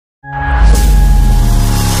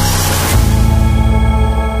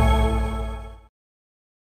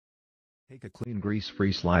Make a clean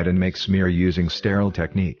grease-free slide and make smear using sterile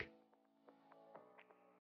technique.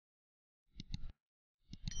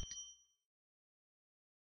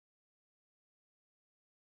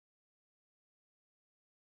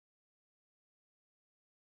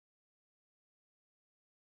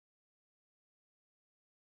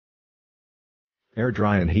 Air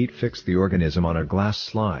dry and heat fix the organism on a glass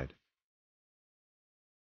slide.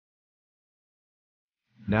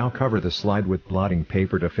 Now cover the slide with blotting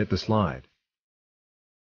paper to fit the slide.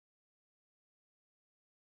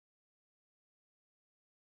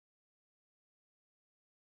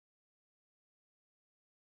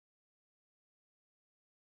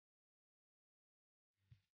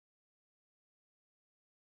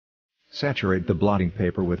 Saturate the blotting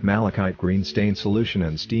paper with malachite green stain solution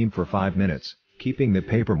and steam for 5 minutes, keeping the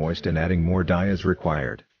paper moist and adding more dye as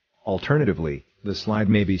required. Alternatively, the slide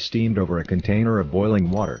may be steamed over a container of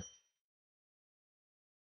boiling water.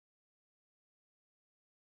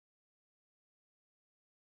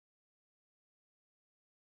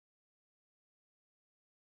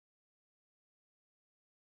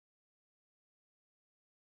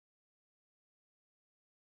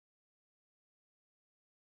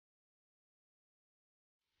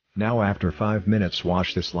 Now after 5 minutes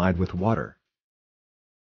wash the slide with water.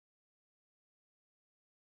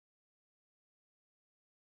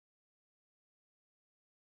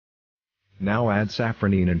 Now add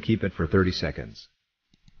safranine and keep it for 30 seconds.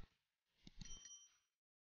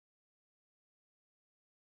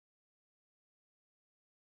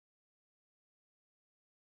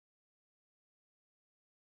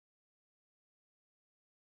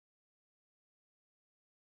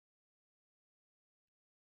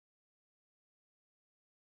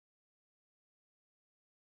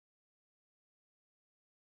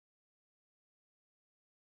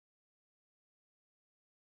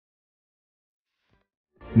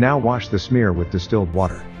 Now wash the smear with distilled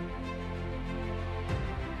water.